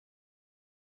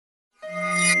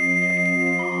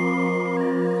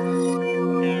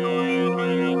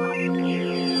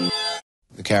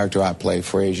character I play,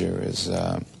 Frazier, is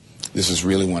this is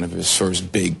really one of his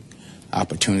first big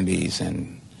opportunities,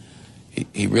 and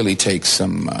he really takes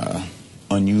some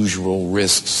unusual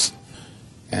risks,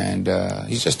 and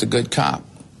he's just a good cop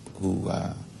who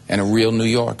and a real New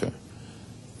Yorker.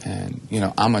 And you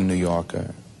know, I'm a New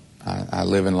Yorker. I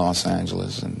live in Los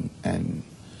Angeles,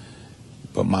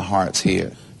 but my heart's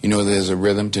here. You know, there's a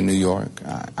rhythm to New York.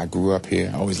 I grew up here.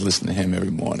 I always listen to him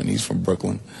every morning. He's from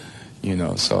Brooklyn, you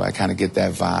know, so I kind of get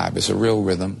that vibe. It's a real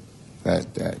rhythm that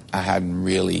I hadn't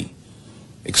really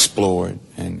explored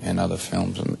in other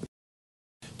films. And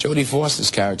Jodie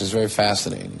Foster's character is very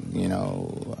fascinating. You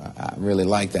know, I really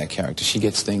like that character. She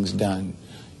gets things done.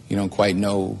 You don't quite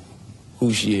know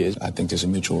who she is. I think there's a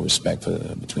mutual respect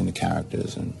between the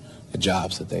characters and the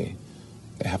jobs that they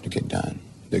have to get done.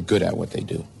 They're good at what they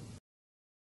do.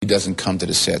 He doesn't come to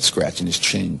the set scratching his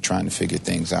chin, trying to figure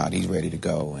things out. He's ready to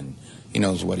go, and he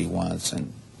knows what he wants.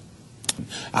 And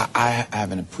I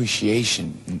have an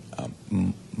appreciation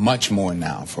much more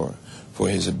now for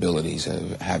his abilities,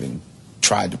 having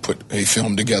tried to put a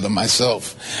film together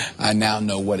myself. I now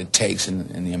know what it takes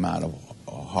in the amount of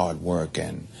hard work,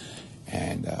 and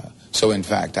so in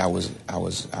fact I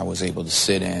was able to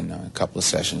sit in a couple of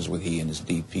sessions with he and his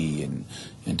DP and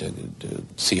to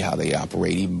see how they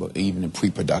operate, even in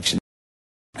pre-production.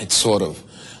 It's sort of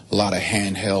a lot of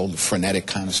handheld, frenetic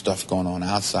kind of stuff going on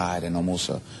outside, and almost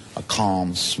a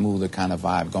calm, smoother kind of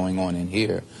vibe going on in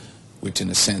here, which in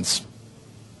a sense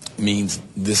means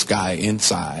this guy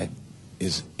inside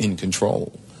is in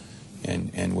control,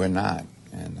 and we're not.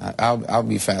 And I'll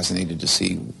be fascinated to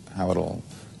see how it all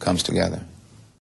comes together.